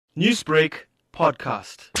Newsbreak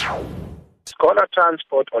Podcast. Scholar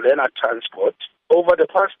transport or learner transport, over the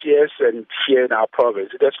past years and here in our province,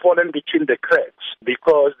 it has fallen between the cracks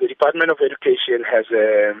because the Department of Education has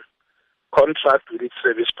a contract with its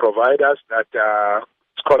service providers that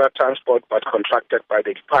scholar transport, but contracted by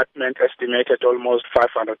the department, estimated almost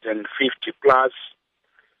 550 plus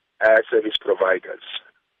service providers.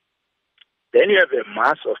 Then you have a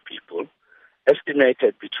mass of people,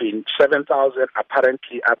 estimated between 7,000,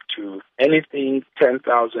 apparently up to anything 10,000,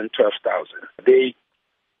 12,000. They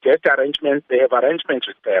have arrangements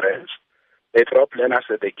with parents. They drop learners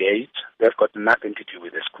at the gate. They've got nothing to do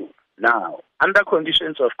with the school. Now, under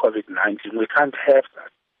conditions of COVID-19, we can't have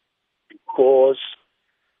that because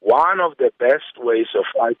one of the best ways of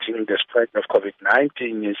fighting the spread of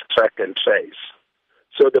COVID-19 is track and trace.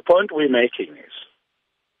 So the point we're making is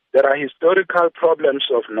there are historical problems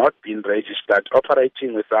of not being registered,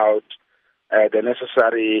 operating without the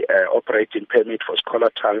necessary operating permit for scholar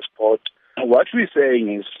transport. What we're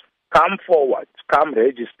saying is, come forward, come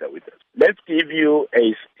register with us. Let's give you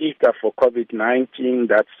a sticker for COVID-19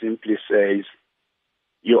 that simply says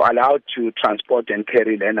you're allowed to transport and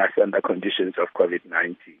carry learners under conditions of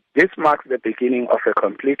COVID-19. This marks the beginning of a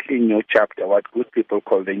completely new chapter, what good people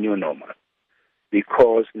call the new normal,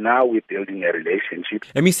 because now we're building a relationship.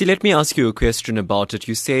 MEC, let me ask you a question about it.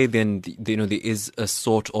 You say then, there is a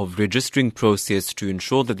sort of registering process to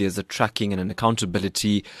ensure that there's a tracking and an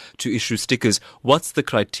accountability to issue stickers. What's the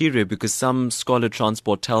criteria? Because some scholar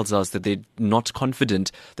transport tells us that they're not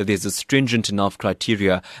confident that there's a stringent enough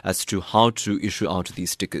criteria as to how to issue out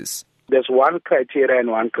these stickers. There's one criteria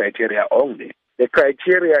and one criteria only. The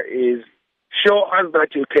criteria is show us that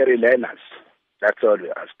you carry learners. That's all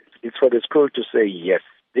we're asking. It's for the school to say, yes,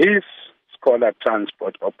 this scholar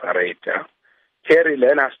transport operator carry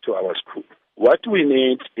learners to our school. What we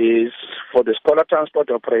need is for the scholar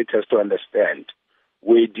transport operators to understand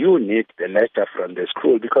we do need the letter from the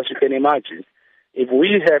school, because you can imagine if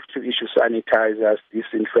we have to issue sanitizers,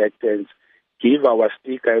 disinfectants, give our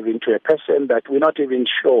sticker even to a person that we're not even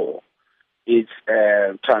sure is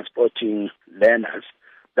transporting learners,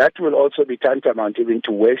 that will also be tantamount even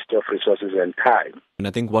to waste of resources and time. And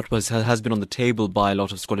I think what has been on the table by a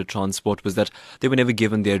lot of scholar transport was that they were never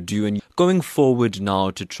given their due. And going forward now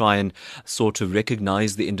to try and sort of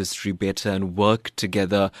recognize the industry better and work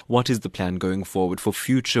together, what is the plan going forward for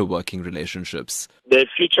future working relationships? The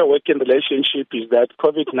future working relationship is that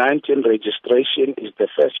COVID-19 registration is the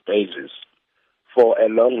first basis for a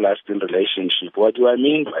long-lasting relationship. What do I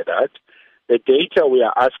mean by that? The data we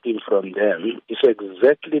are asking from them is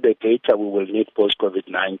exactly the data we will need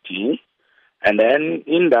post-COVID-19. And then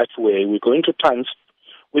in that way, we're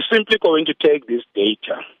simply going to take this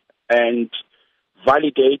data and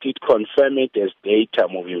validate it, confirm it as data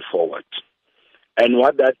moving forward. And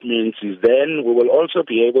what that means is then we will also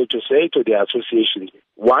be able to say to the associations,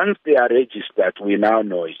 once they are registered, we now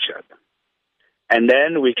know each other. And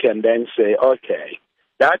then we can then say, okay,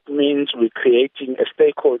 that means we're creating a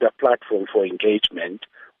stakeholder platform for engagement.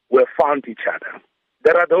 We've found each other.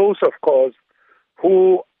 There are those, of course,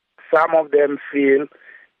 who some of them feel,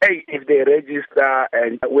 hey, if they register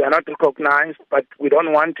and we are not recognized, but we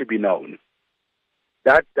don't want to be known.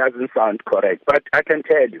 That doesn't sound correct. But I can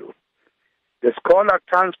tell you, the scholar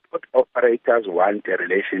transport operators want a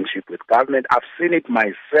relationship with government. I've seen it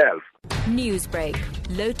myself. Newsbreak,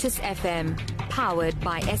 Lotus FM, powered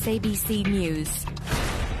by SABC News.